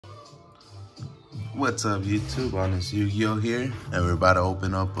What's up, YouTube? Honest Yu-Gi-Oh here, and we're about to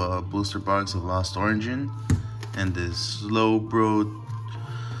open up a booster box of Lost Origin and this Slow Bro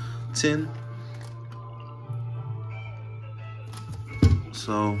tin.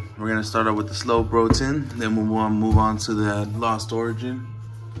 So we're gonna start out with the Slow Bro tin, then we'll move on to the Lost Origin.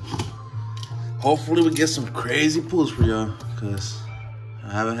 Hopefully we get some crazy pulls for y'all, cause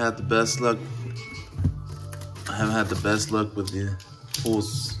I haven't had the best luck. With the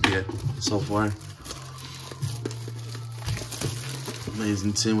pulls yet so far.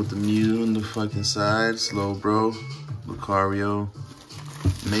 Amazing tin with the Mew on the fucking side. Slow Bro, Lucario.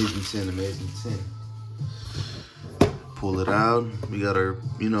 Amazing tin. Pull it out. We got our,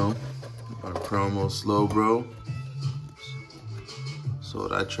 our promo Slow Bro. So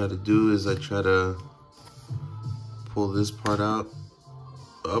what I try to do is I try to pull this part out,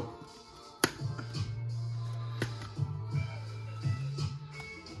 up.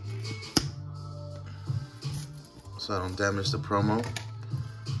 So I don't damage the promo.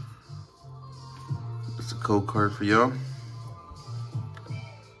 It's a code card for y'all,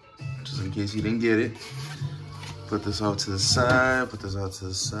 just in case you didn't get it. Put this off to the side,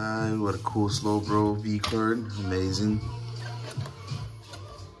 What a cool Slow Bro V card, amazing.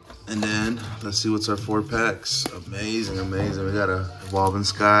 And then, let's see what's our 4 packs. Amazing. We got a Evolving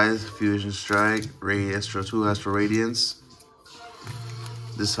Skies, Fusion Strike, Astro 2, Astro Radiance.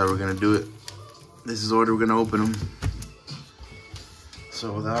 This is how we're gonna do it. This is the order we're gonna open them.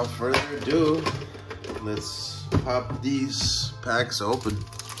 So without further ado, let's pop these packs open.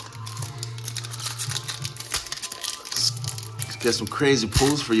 Let's get some crazy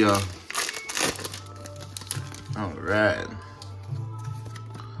pulls for y'all. All right.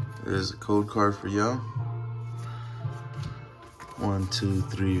 There's a code card for y'all. 1, 2,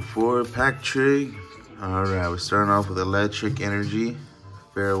 3, 4. Pack trig. All right, we're starting off with Electric Energy,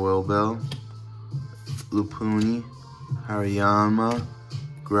 Farewell Bell, Lupuni, Hariyama,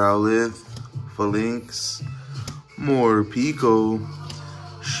 Growlithe, Phalanx, Morpeko,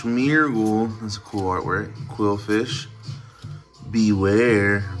 Schmeargle, that's a cool artwork, Quillfish,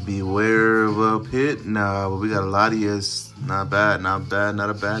 Beware of a Pit. Nah, but we got a Latias. Not bad, not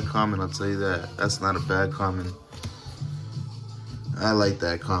a bad common, I'll tell you that. That's not a bad common. I like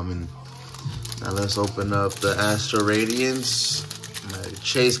that common. Now let's open up the Astro Radiance. My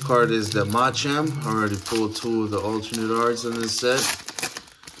chase card is the Machamp. I already pulled 2 of the alternate arts in this set.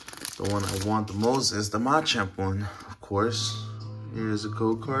 The one I want the most is the Machamp one, of course. Here's a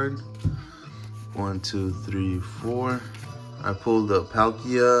code card. 1, 2, 3, 4. I pulled the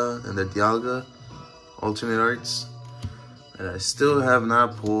Palkia and the Dialga alternate arts. And I still have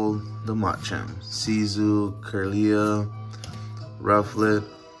not pulled the Machamp. Sizu, Kirlia, Rufflet,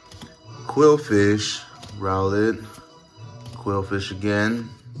 Quillfish, Rowlet, Quillfish again,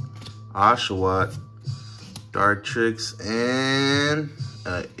 Oshawott, Dartrix, and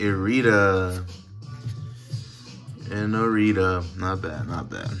Irida. And Irida. Not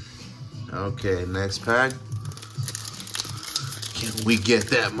bad. Okay, next pack. Can we get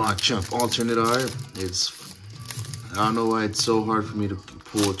that Machamp alternate art? I don't know why it's so hard for me to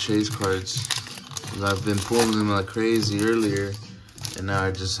pull chase cards. I've been pulling them like crazy earlier, and now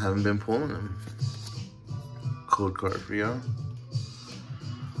I just haven't been pulling them. Code card for y'all.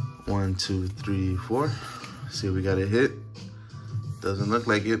 1, 2, 3, 4. See if we got a hit. Doesn't look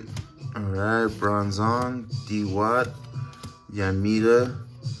like it. Alright, Bronzong, D-Watt, Yamita,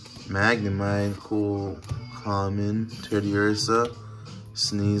 Magnemite, cool, common, Teddiursa,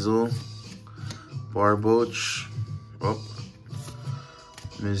 Sneasel, Barboach,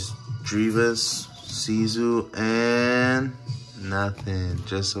 Miss Drivas, Sizu, and nothing.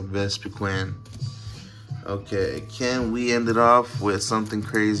 Just a Vespiquen. Okay, can we end it off with something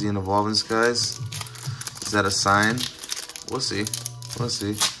crazy in Evolving Skies? Is that a sign? We'll see.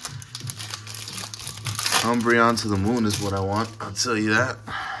 Umbreon to the moon is what I want. I'll tell you that.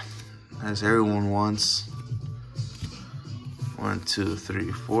 As everyone wants. 1, 2,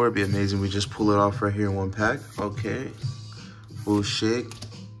 3, 4. It'd be amazing we just pull it off right here in 1 pack. Okay. Full Shake.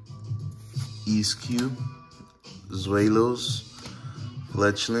 Eastcue. Zuelos.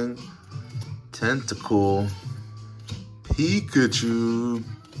 Fletchling. Tentacle. Pikachu.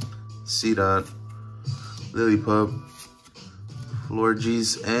 Seedot. Lillipup.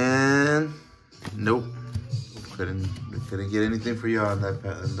 Florges, and nope. Couldn't get anything for y'all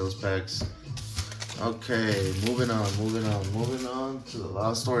in those packs. Okay, moving on to the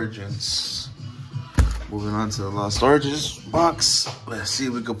Lost Origins. Moving on to the Lost Origins box. Let's see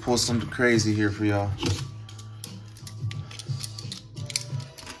if we can pull something crazy here for y'all.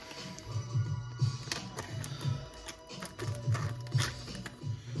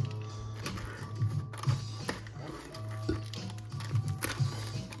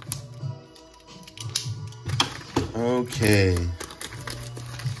 Okay.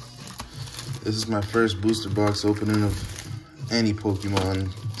 This is my first booster box opening of any Pokemon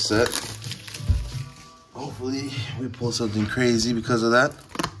set. Hopefully we pull something crazy because of that.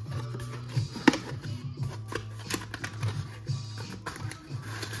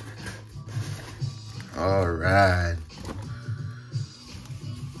 All right.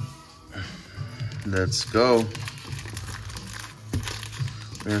 Let's go.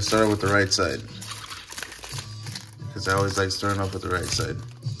 We're gonna start with the right side, because I always like starting off with the right side.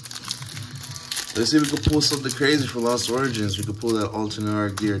 Let's see if we can pull something crazy for Lost Origins. We could pull that alternate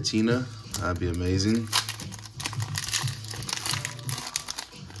art Giratina. That'd be amazing.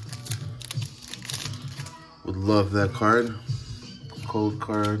 Would love that card. Cold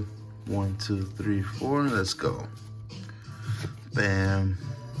card. 1, 2, 3, 4. Let's go. Bam.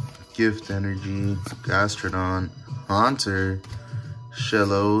 Gift Energy. Gastrodon. Haunter.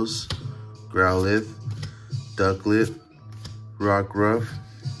 Shellos. Growlithe. Ducklet. Rockruff.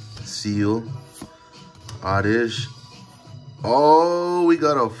 Seal. Oddish. Oh, we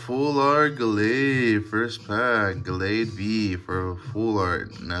got a full art Gallade. First pack. Gallade V for a full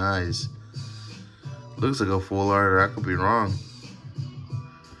art. Nice. Looks like a full art. I could be wrong.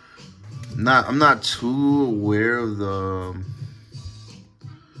 I'm not too aware of the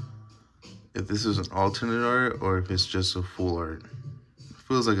if this is an alternate art or if it's just a full art. It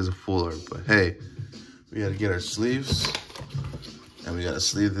feels like it's a full art, but hey, we gotta get our sleeves and we gotta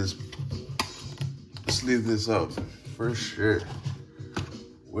sleeve this up for sure.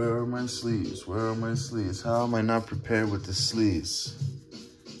 Where are my sleeves? Where are my sleeves? How am I not prepared with the sleeves?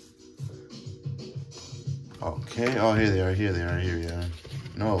 Okay, oh, here they are, here they are, here we are.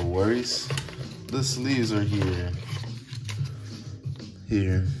 No worries. The sleeves are here.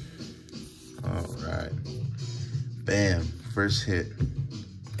 Here. All right. Bam. First hit.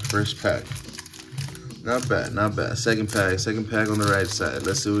 First pack. Not bad, not bad. Second pack on the right side.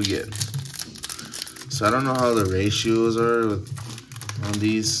 Let's see what we get. So I don't know how the ratios are on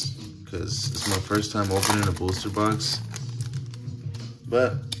these, because it's my first time opening a booster box.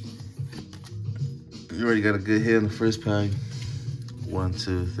 But you already got a good hit in the first pack. 1,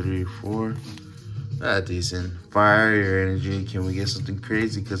 2, 3, 4. Decent. Fire Energy. Can we get something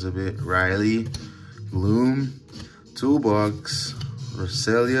crazy because of it? Riley. Gloom. Toolbox.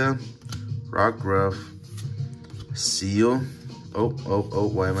 Roselia. Rockruff. Seal. Oh,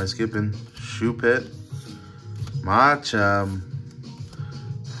 why am I skipping? Choupette. Machop.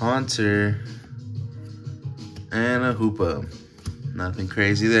 Haunter. And a Hoopa. Nothing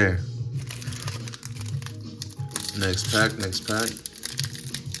crazy there. Next pack, next pack.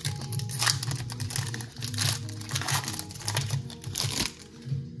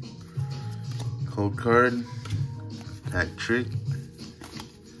 Cold card. Pack trick.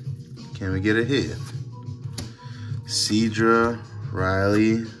 Can we get a hit? Seadra,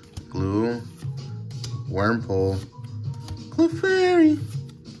 Riley, Glue, Wurmple, Clefairy,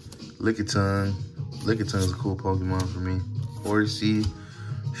 Lickitung. Lickitung is a cool Pokemon for me. Horsey,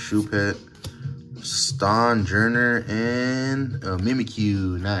 Choupette, Stonjourner, and a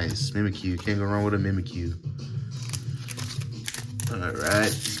Mimikyu. Nice. Mimikyu. Can't go wrong with a Mimikyu.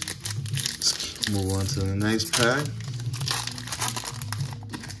 Alright. Let's move on to the next pack.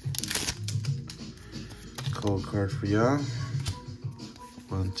 Cold card for y'all.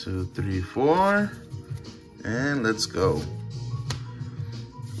 1, 2, 3, 4. And let's go.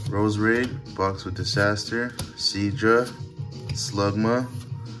 Roserade, Box with Disaster, Seadra, Slugma,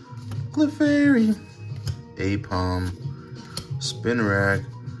 Clefairy, Apom, Spinarak,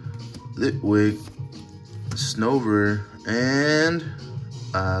 Litwick, Snover, and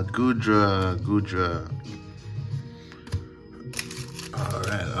Gudra.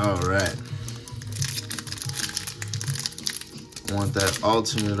 Alright. I want that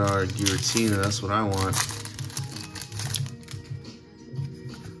alternate art Giratina, that's what I want.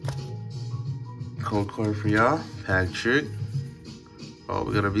 Cold card for y'all. Pack trick. Oh,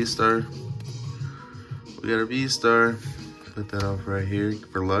 we got a V-Star. We got a V-Star. Put that off right here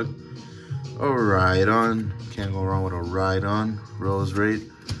for luck. A Rhydon. Can't go wrong with a Rhydon. Roserade.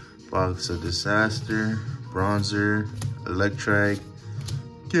 Box of Disaster. Bronzer. Electrike.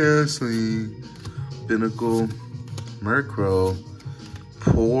 Ghastly. Pinnacle. Murkrow.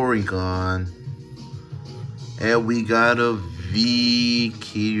 Porygon. And we got a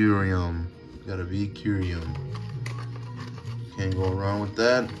V-Curium. Got a V-Curium. Can't go wrong with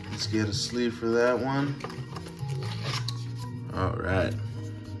that. Let's get a sleeve for that one. Alright.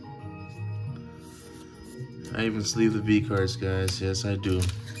 I even sleeve the V cards, guys. Yes, I do.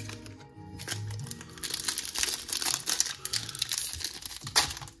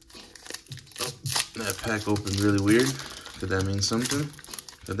 Oh, that pack opened really weird. Could that mean something?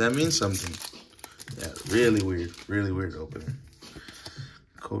 Could that mean something? Yeah, really weird opening.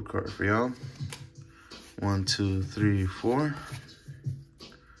 Code card for y'all. 1, 2, 3, 4.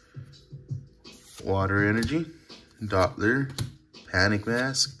 Water Energy, Doppler, Panic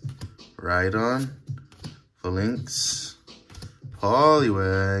Mask, Rhydon, Phalanx,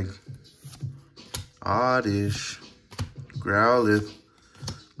 Poliwag, Oddish, Growlithe,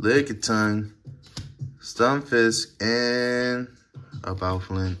 Lickitung, Stunfisk, and a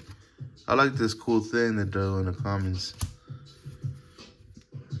Bouffalant. I like this cool thing they do in the comments.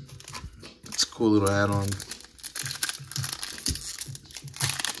 It's a cool little add-on.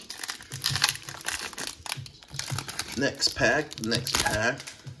 Next pack.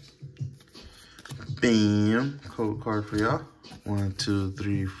 Bam. Code card for y'all. 1, 2,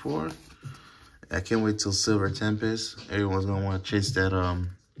 3, 4. I can't wait till Silver Tempest. Everyone's gonna want to chase that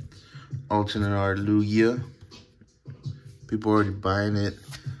alternate art Lugia. People already buying it.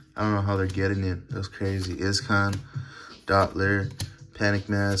 I don't know how they're getting it. That's crazy. Iscon, Doppler, Panic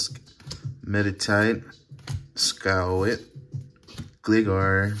Mask, Meditite, Skowit,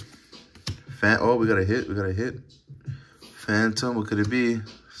 Gligar, oh, we got a hit. Phantom, what could it be?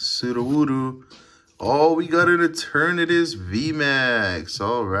 Sudowoodo. Oh, we got an Eternatus VMAX.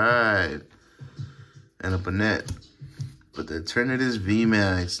 All right. And a Banette. But the Eternatus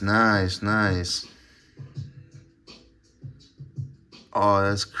VMAX. Nice. Oh,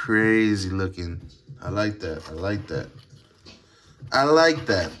 that's crazy looking. I like that.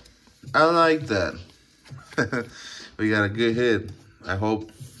 We got a good hit. I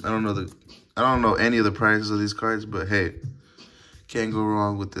hope. I don't know any of the prices of these cards, but hey, can't go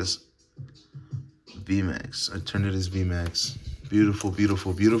wrong with this VMAX. Eternatus VMAX. Beautiful.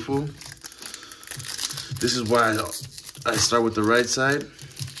 This is why I start with the right side,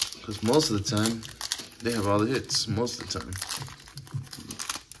 because most of the time they have all the hits. Most of the time.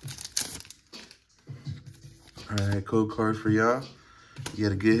 All right, code card for y'all. You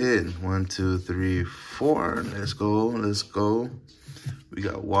got a good hit. 1, 2, 3, 4. Let's go. We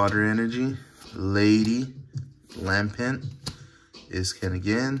got Water Energy, Lady, Lampent, Iscan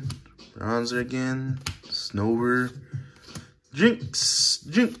again, Bronzer again, Snover, Jinx,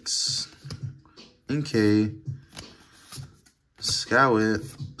 Inkay, Squavit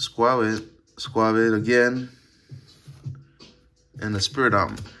again, and the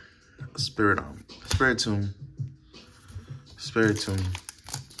Spiritomb.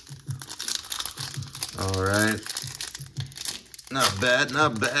 All right. Not bad,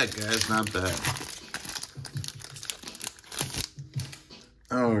 guys, not bad.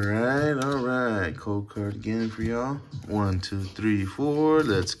 All right. Code card again for y'all. 1, 2, 3, 4.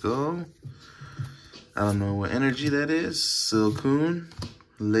 Let's go. I don't know what energy that is. Silcoon,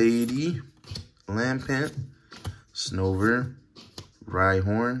 Lady, Lampent, Snover,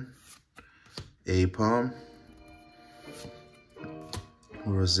 Rhyhorn, Apom,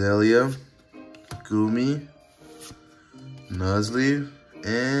 Roselia, Goomy, Nuzleaf,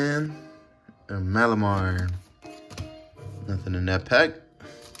 and a Malamar. Nothing in that pack.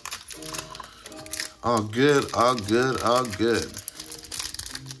 All good. All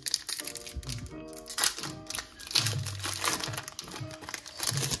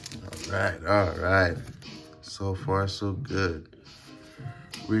right. So far, so good.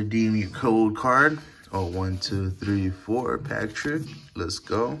 Redeem your code card. Oh, 1, 2, 3, 4. Pack trick. Let's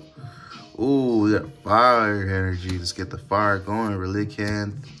go. Ooh, we got Fire Energy. Let's get the fire going.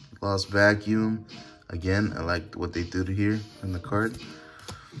 Relicanth, Lost Vacuum. Again, I like what they did here in the card.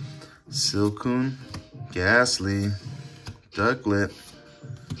 Silcoon, Ghastly, Ducklet,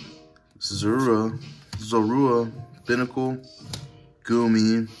 Zorua, Pinnacle,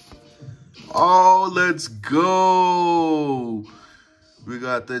 Goomy. Oh, let's go! We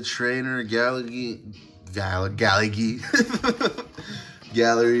got the Trainer Gallery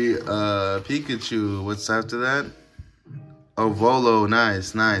Pikachu. What's after that? Oh, Volo.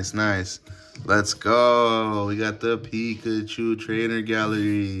 Nice. Let's go. We got the Pikachu Trainer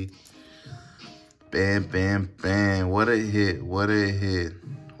Gallery. Bam. What a hit. What a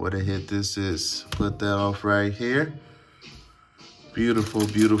hit this is. Put that off right here. Beautiful.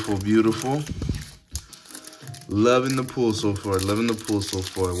 Loving the pool so far.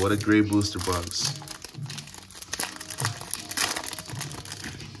 What a great booster box.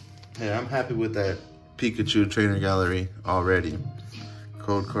 Hey, I'm happy with that Pikachu Trainer Gallery already.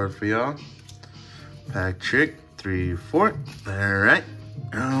 Code card for y'all. Pack trick, 3, 4. All right.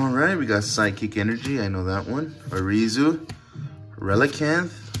 We got Psychic Energy. I know that one. Arizu,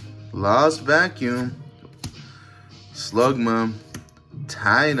 Relicanth, Lost Vacuum, Slugma,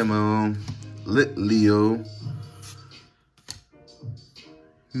 Dynamo, Lit Leo,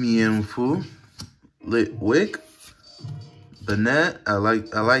 Mienfu, Lit Wick, Banette. I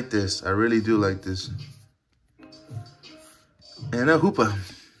like this. I really do like this. And a Hoopa.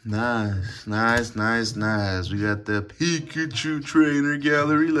 Nice, nice, nice, nice. We got the Pikachu Trainer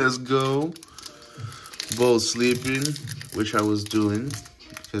Gallery. Let's go. Both sleeping, which I was doing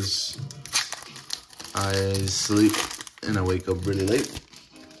because I sleep and I wake up really late.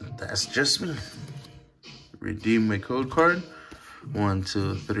 That's just me. Redeem my code card. 1,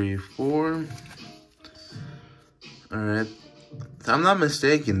 2, 3, 4. All right. If I'm not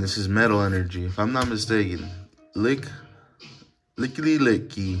mistaken, this is Metal Energy. If I'm not mistaken, Licky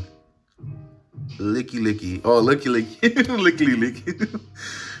Licky. Licky Licky. Oh, Licky Licky. Licky Licky.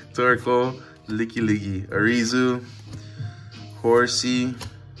 Torkoal, Licky Licky. Arizu, Horsey,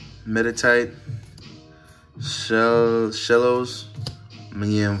 Meditite, Shellos,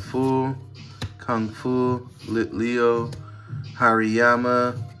 Mienfu, Kung Fu, Lit Leo,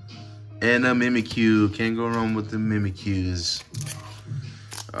 Hariyama, and a Mimikyu. Can't go wrong with the Mimikyus.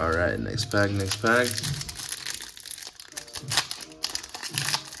 All right, next pack, next pack.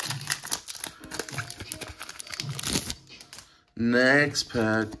 Next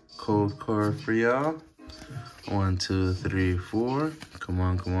pack, code card for y'all. 1, 2, 3, 4. Come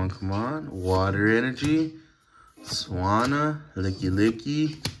on, come on, come on. Water Energy, Swanna, Licky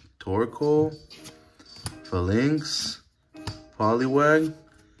Licky, Torkoal, Phalanx, Poliwag,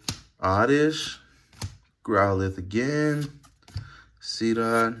 Oddish, Growlithe again,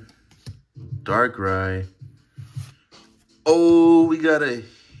 Seedot, Darkrai. Oh, we got a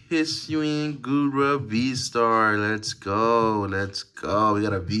Hisuian Gura V-Star. Let's go, let's go. We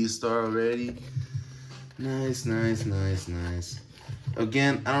got a V-Star already. Nice, nice, nice, nice.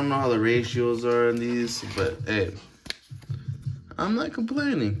 Again, I don't know how the ratios are in these, but hey, I'm not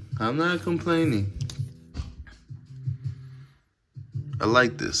complaining. I'm not complaining. I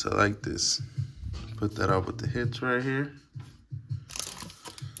like this. I like this. Put that up with the hits right here.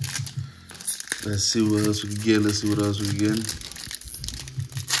 Let's see what else we can get. Let's see what else we can get.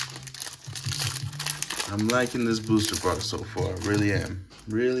 I'm liking this booster box so far. Really am.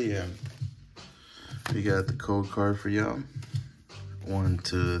 Really am. We got the code card for y'all. 1,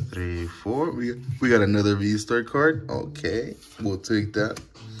 2, 3, 4. We got another V-Star card. Okay, we'll take that.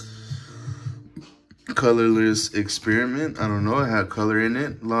 Colorless Experiment. I don't know. It had color in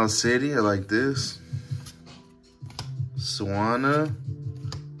it. Lost City. I like this. Swanna,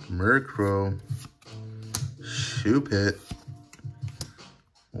 Murkrow, Choupette,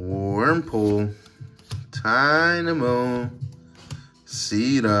 Wurmple, Tynamo,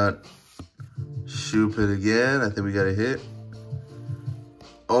 Seedot, Choupette again. I think we got a hit.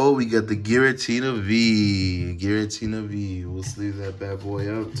 Oh, we got the Giratina V. Giratina V. We'll sleeve that bad boy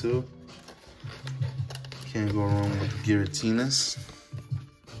up too. Can't go wrong with the Giratinas.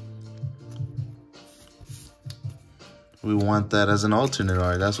 We want that as an alternate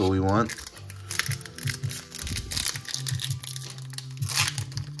art. That's what we want.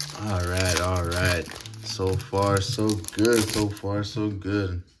 All right, all right. So far, so good. So far, so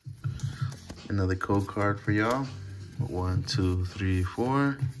good. Another code card for y'all. 1, 2, 3,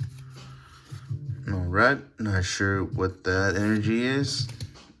 4. All right. Not sure what that energy is,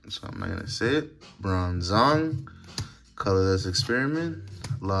 so I'm not gonna say it. Bronzong, Colorless Experiment,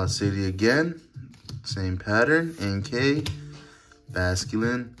 Lost City again, same pattern. NK,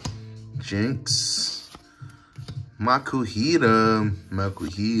 Basculin, Jinx, Makuhita,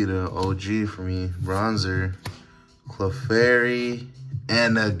 OG for me, Bronzer, Clefairy,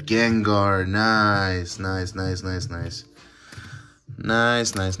 and a Gengar. Nice, nice, nice, nice, nice.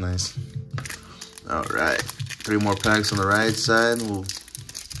 Nice, nice, nice. All right, 3 more packs on the right side.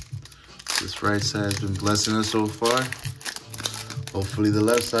 This right side has been blessing us so far. Hopefully the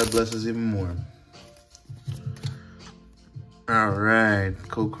left side blesses even more. All right,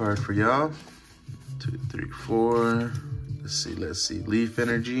 code card for y'all. 2, 3, 4. Let's see. Leaf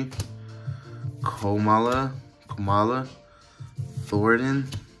Energy, Komala, Thornton,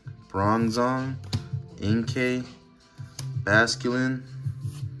 Bronzong, NK, Basculin,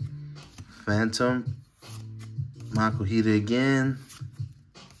 Phantom, Makuhita again,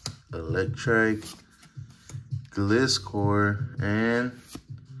 Electrike, Gliscor, and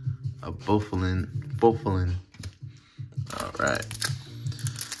a Buffalin. All right.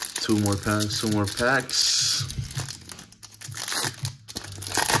 2 more packs.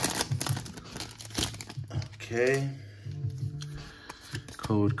 Okay.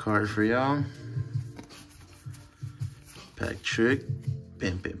 Code card for y'all. Pack Trick.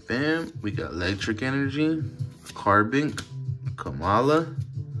 Bam, bam, bam. We got Electric Energy, Carbink, Kamala,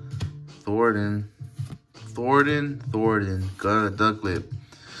 Thornton. Ducklip.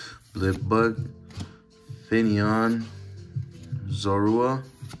 Blipbug. Finion. Zorua.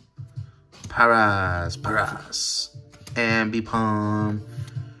 Paras. Ambipom.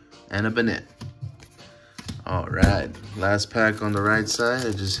 And a Banette. Alright. Last pack on the right side.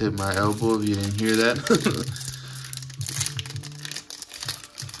 I just hit my elbow if you didn't hear that.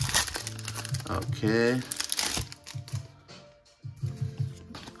 Okay.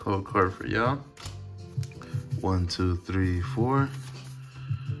 Code card for y'all. 1, 2, 3, 4.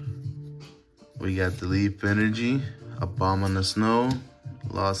 We got the Leaf Energy, A Bomb on the Snow,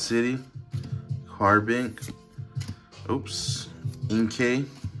 Lost City, Carbink, Inkay,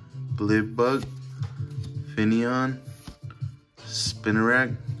 Blipbug, Finion,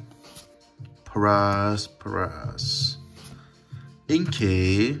 Spinnerack, Paras,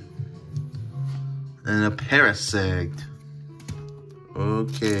 Inkay, and a Parasect.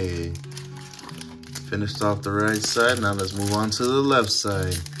 Okay. Finished off the right side. Now let's move on to the left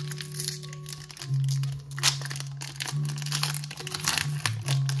side.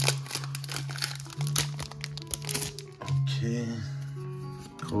 Okay.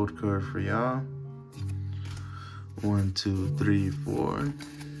 Code card for y'all. 1, 2, 3, 4.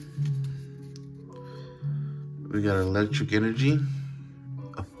 We got Electric Energy,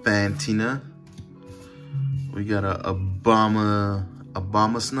 a Fantina. We got a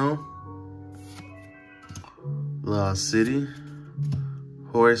Obama Snow, Lost City,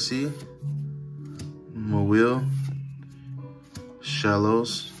 Horsey, Mawil,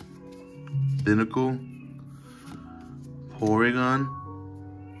 Shallows, Binnacle, Porygon,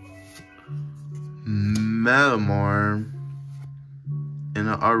 Malamar, and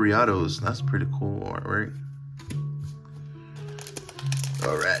an Ariados. That's pretty cool artwork.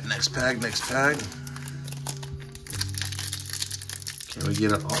 Alright, next pack. Can we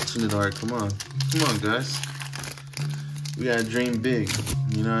get an alternate art? Come on, guys. We gotta dream big.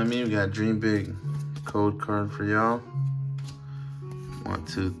 You know what I mean? We gotta dream big. Code card for y'all. 1,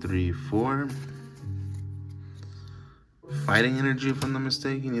 2, 3, 4. Fighting Energy, if I'm not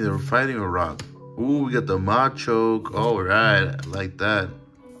mistaken. Either fighting or rock. Ooh, we got the Machoke. Alright, I like that.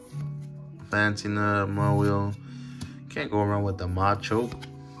 Fantina, Mawil. Can't go wrong with the Machoke.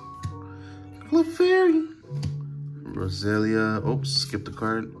 Clefairy. Roselia. Oops, skip the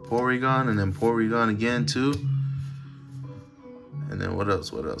card. Porygon, and then Porygon again too. And then what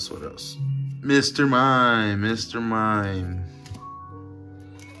else? Mr. Mime.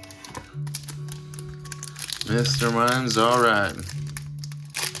 Mr. Mime's alright.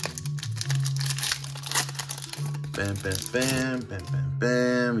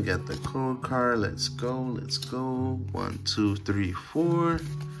 Bam. We got the code card. Let's go. 1, 2, 3, 4.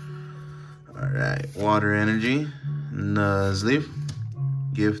 Alright. Water Energy. Nuzleaf.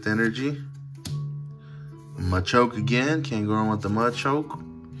 Gift Energy. Machoke again. Can't go wrong with the Machoke.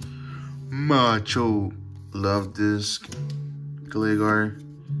 Love Disc. Gligar.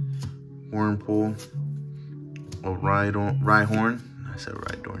 Wurmple. Rhyhorn. I said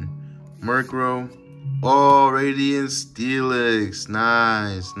Rhydorn. Murkrow. Oh, Radiant Steelix.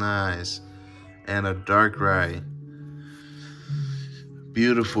 Nice. And a Darkrai.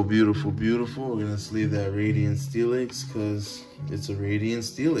 Beautiful. We're gonna sleeve that Radiant Steelix because it's a Radiant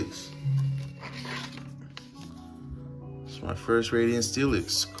Steelix. It's my first Radiant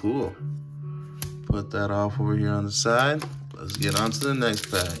Steelix. Cool. Put that off over here on the side. Let's get on to the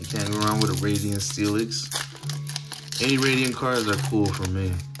next pack. You can't go wrong with a Radiant Steelix. Any Radiant cards are cool for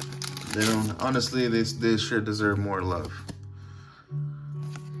me. They don't, honestly, they sure deserve more love.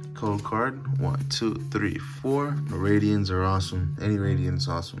 Code card, 1, 2, 3, 4. The Radiants are awesome. Any Radiant's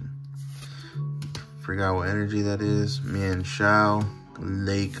awesome. Forgot what energy that is. Mienshao,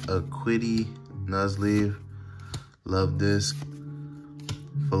 Lake Aquity, Nuzleaf, Love Disc,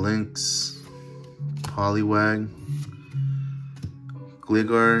 Phalanx, Poliwag,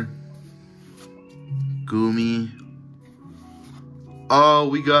 Gligar, Goomy. Oh,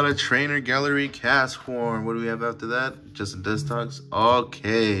 we got a Trainer Gallery cast form. What do we have after that? Just a Dustox.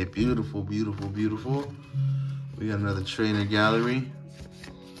 Okay, beautiful. We got another Trainer Gallery.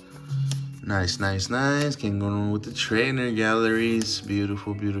 Nice. Can't go wrong with the Trainer Galleries.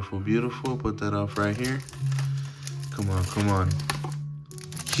 Beautiful. Put that off right here. Come on.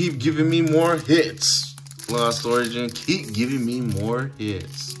 Keep giving me more hits. Lost Origin, keep giving me more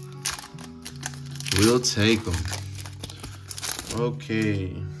hits. We'll take them.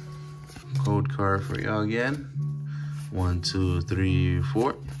 Okay. Code card for y'all again. 1, 2, 3,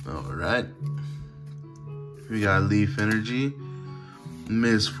 4. Alright. We got Leaf Energy,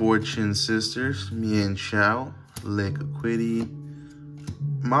 Misfortune Sisters, Mienshao, Lake Aquity,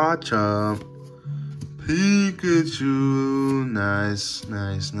 Machop. Pikachu. Nice,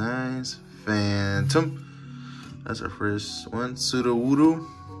 nice, nice. Phantom. That's our first one. Sudowoodo.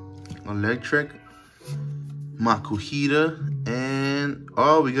 Electric. Makuhita. And,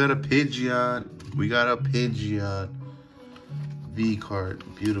 oh, we got a Pidgeot. We got a Pidgeot. V card.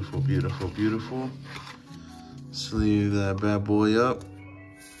 Beautiful, beautiful, beautiful. Sleeve that bad boy up.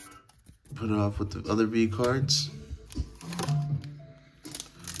 Put it off with the other V cards.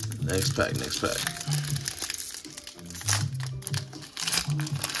 Next pack, next pack.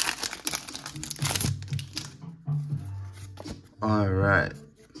 Alright.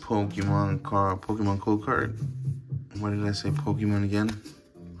 Pokemon card, Pokemon code card. What did I say? Pokemon again?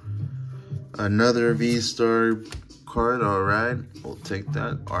 Another V-Star card, alright. We'll take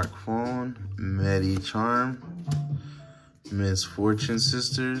that. Arc Phone, Medicharm, Misfortune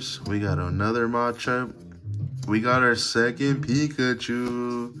Sisters. We got another Machop. We got our second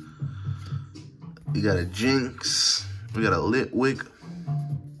Pikachu. We got a Jinx. We got a Litwick.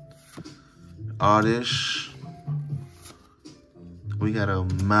 Oddish. We got a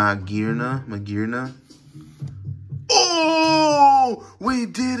Magearna. Oh! We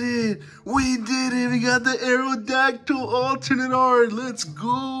did it! We did it! We got the Aerodactyl alternate art! Let's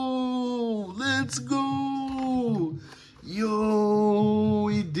go! Let's go! Yo!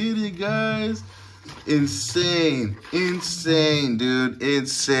 We did it, guys! Insane! Insane, dude!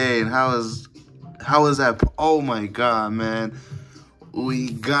 Insane! How is that? Oh my god, man!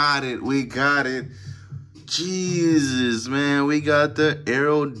 We got it! We got it! Jesus, man! We got the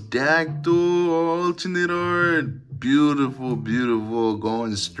Aerodactyl alternate art! Beautiful, beautiful.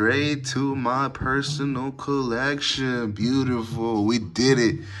 Going straight to my personal collection. Beautiful. We did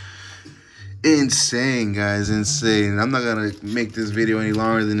it. Insane, guys. Insane. I'm not going to make this video any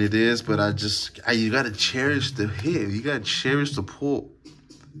longer than it is, but you got to cherish the hit. You got to cherish the pull.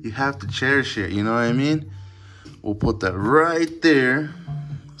 You have to cherish it. You know what I mean? We'll put that right there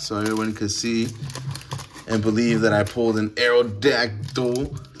so everyone can see and believe that I pulled an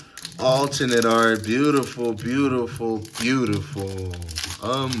Aerodactyl alternate art. Beautiful, beautiful, beautiful.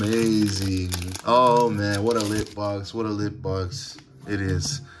 Amazing. Oh man, what a lit box. What a lit box it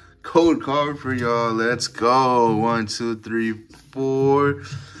is. Code card for y'all. Let's go. 1, 2, 3, 4.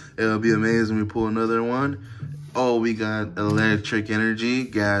 It'll be amazing when we pull another one. Oh, we got Electric Energy,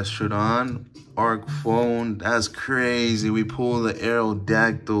 Gastrodon, Arc Phone. That's crazy. We pulled the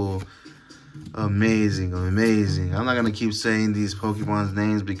Aerodactyl. Amazing, amazing. I'm not gonna keep saying these Pokemon's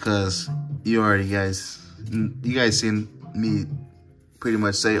names because you guys seen me pretty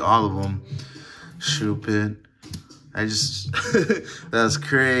much say all of them. Stupid. That's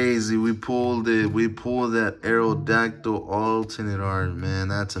crazy. We pulled it. We pulled that Aerodactyl alternate art, man.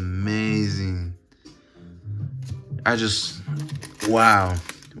 That's amazing. Wow.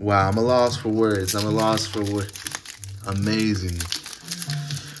 Wow, I'm a loss for words. I'm a loss for words. Amazing.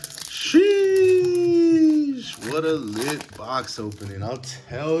 What a lit box opening. I'll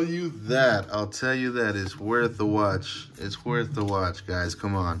tell you that. I'll tell you that. It's worth the watch. It's worth the watch, guys.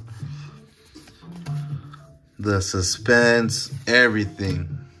 Come on. The suspense, everything.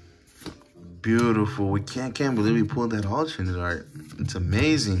 Beautiful. We can't believe we pulled that alternate art. It's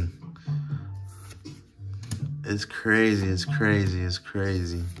amazing. It's crazy. It's crazy. It's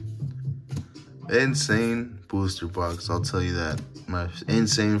crazy. Insane booster box. I'll tell you that. My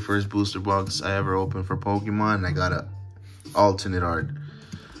insane first booster box I ever opened for Pokemon, and I got a alternate art.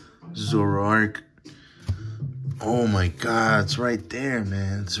 Zoroark. Oh my god, it's right there,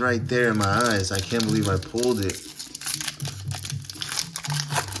 man. It's right there in my eyes. I can't believe I pulled it.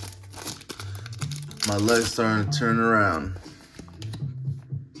 My leg's starting to turn around.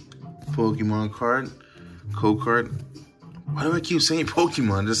 Pokemon card. Code card. Why do I keep saying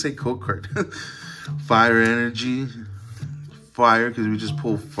Pokemon? Just say code card. Fire Energy. Fire, because we just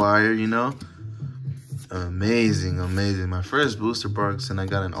pulled fire, you know. Amazing, amazing. My first booster box, and I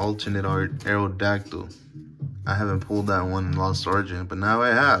got an alternate art Aerodactyl. I haven't pulled that one in Lost Origin, but now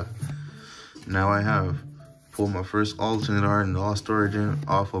I have. Now I have pulled my first alternate art in Lost Origin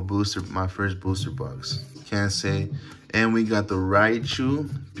off a booster, my first booster box. Can't say. And we got the Raichu.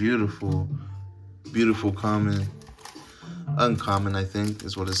 Beautiful, beautiful common. Uncommon, I think,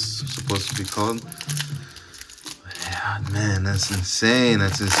 is what it's supposed to be called. God, man, that's insane.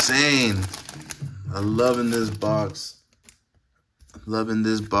 That's insane. I'm loving this box. Loving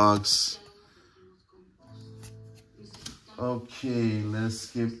this box. Okay, let's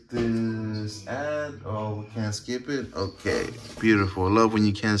skip this ad. Oh, we can't skip it? Okay, beautiful. I love when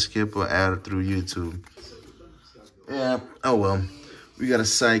you can't skip an ad through YouTube. Yeah, oh well. We got a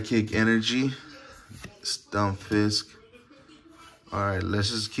Psychic Energy. Stunfisk. All right, let's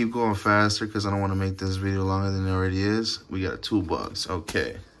just keep going faster because I don't want to make this video longer than it already is. We got a toolbox.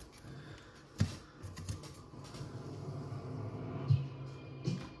 Okay.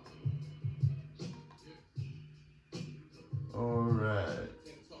 All right.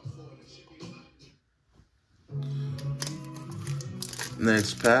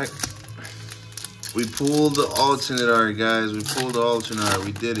 Next pack. We pulled the alternate art, guys. We pulled the alternate art.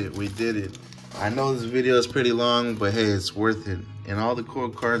 We did it. We did it. I know this video is pretty long, but hey, it's worth it. And all the cool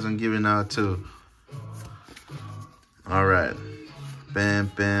cards I'm giving out too. All right.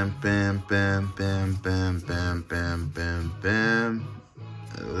 Bam, bam, bam, bam, bam, bam, bam, bam, bam, bam.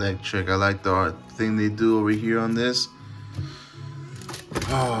 Electric. I like the art thing they do over here on this.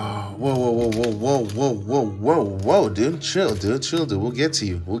 Oh, whoa, whoa, whoa, whoa, whoa, whoa, whoa, whoa, whoa, dude. Chill, dude. Chill, dude. We'll get to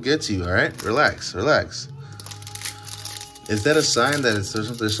you. We'll get to you, all right? Relax, relax. Is that a sign that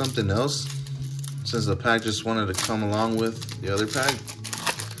there's something else? Since the pack just wanted to come along with the other pack?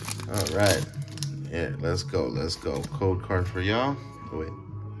 All right. Yeah, let's go. Let's go. Code card for y'all. Oh, wait.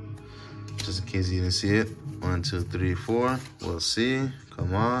 Just in case you didn't see it. 1, 2, 3, 4. We'll see.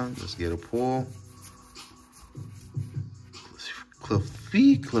 Come on. Let's get a pull.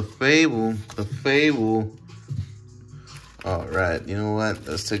 Clefable. All right, you know what?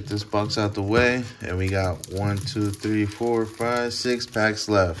 Let's take this box out the way, and we got 1, 2, 3, 4, 5, 6 packs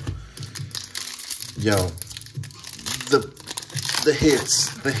left. Yo, the hits.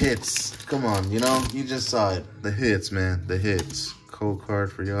 Come on, you know, you just saw it. The hits, man, the hits. Code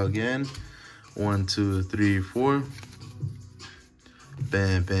card for y'all again. 1, 2, 3, 4.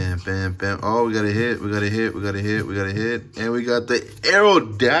 Bam, bam, bam, bam. Oh, we got a hit. We got a hit. We got a hit. We got a hit. And we got the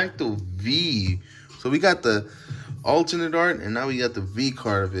Aerodactyl V. So we got the alternate art, and now we got the V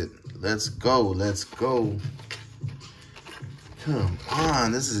card of it. Let's go. Let's go. Come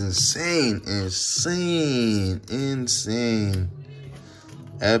on. This is insane. Insane. Insane.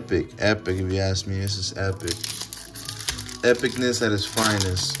 Epic. Epic, if you ask me. This is epic. Epicness at its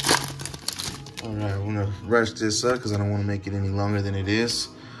finest. All right, I'm gonna rush this up because I don't want to make it any longer than it is.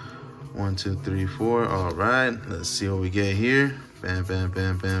 1, 2, 3, 4. All right, let's see what we get here. Bam, bam,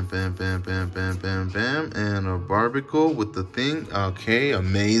 bam, bam, bam, bam, bam, bam, bam, bam. And a barbicle with the thing. Okay,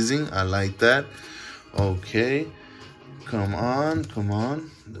 amazing. I like that. Okay, come on, come on.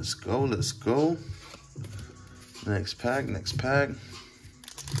 Let's go, let's go. Next pack, next pack.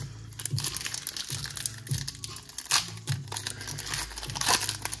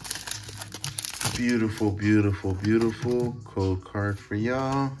 Beautiful, beautiful, beautiful. Code card for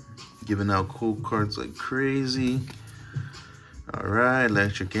y'all. Giving out cool cards like crazy. All right,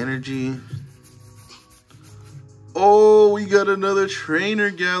 electric energy. Oh, we got another trainer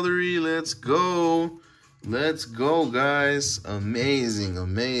gallery. Let's go. Let's go, guys. Amazing,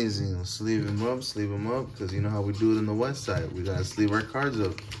 amazing. Sleeve them up, because you know how we do it in the West Side. We gotta sleeve our cards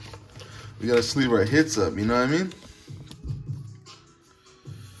up. We gotta sleeve our hits up, you know what I mean?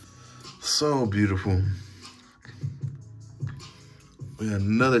 So beautiful. We got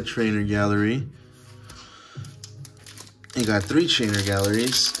another trainer gallery. You got 3 trainer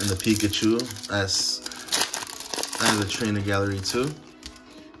galleries in the Pikachu. That's a trainer gallery too.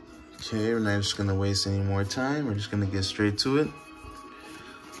 Okay, we're not just gonna waste any more time. We're just gonna get straight to it.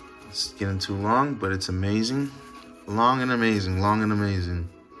 It's getting too long, but it's amazing. Long and amazing, long and amazing.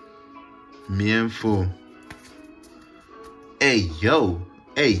 Bien fu. Hey, yo.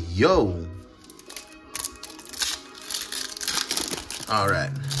 Hey, yo. All right.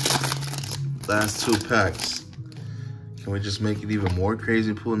 Last 2 packs. Can we just make it even more crazy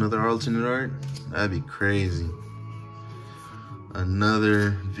and pull another alternate art? That'd be crazy.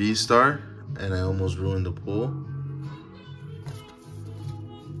 Another V-Star. And I almost ruined the pull.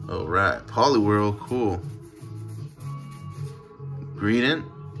 All right. Poliwhirl. Cool. Greedent.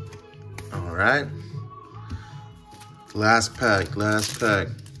 All right. Last pack, last pack.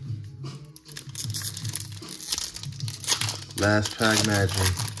 Last pack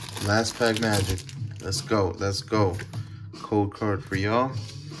magic. Last pack magic. Let's go, let's go. Code card for y'all.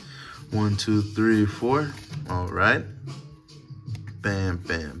 1, 2, 3, 4. All right. Bam,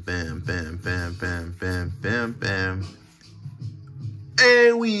 bam, bam, bam, bam, bam, bam, bam, bam.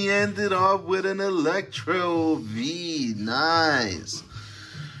 And we ended off with an Electro V. Nice.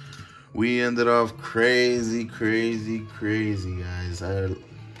 We ended off crazy, crazy, crazy, guys.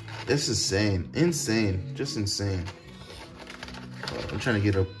 This is insane. Insane. Just insane. I'm trying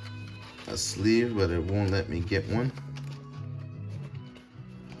to get a sleeve, but it won't let me get one.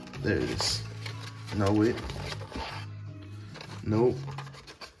 There it is. No, wait. Nope.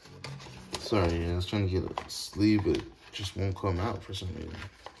 Sorry, I was trying to get a sleeve, but it just won't come out for some reason.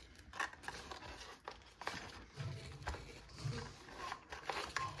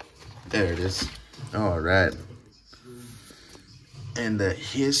 There it is. All right. And the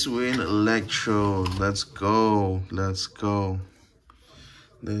Hisuian Electrode. Let's go. Let's go.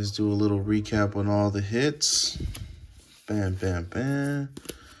 Let's do a little recap on all the hits. Bam, bam, bam.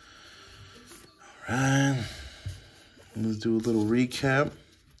 All right. Let's do a little recap.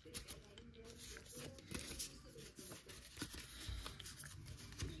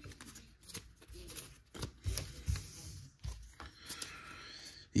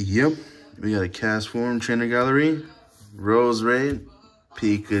 Yep. We got a cast form trainer gallery. Rose Raid.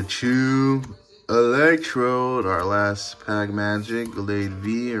 Pikachu. Electrode. Our last pack magic. Gallade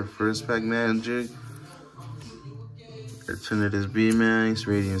V. Our first pack magic. Eternatus B-Max,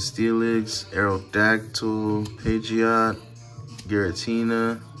 Radiant Steelix, Aerodactyl, Pidgeot,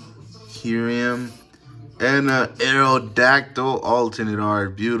 Giratina, Kyurem, and an Aerodactyl alternate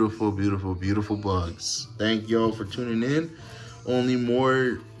art. Beautiful, beautiful, beautiful bugs. Thank y'all for tuning in. Only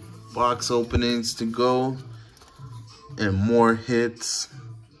more box openings to go and more hits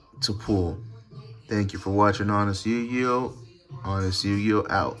to pull. Thank you for watching Honest Yu-Gi-Oh! Honest Yu-Gi-Oh!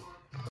 Out.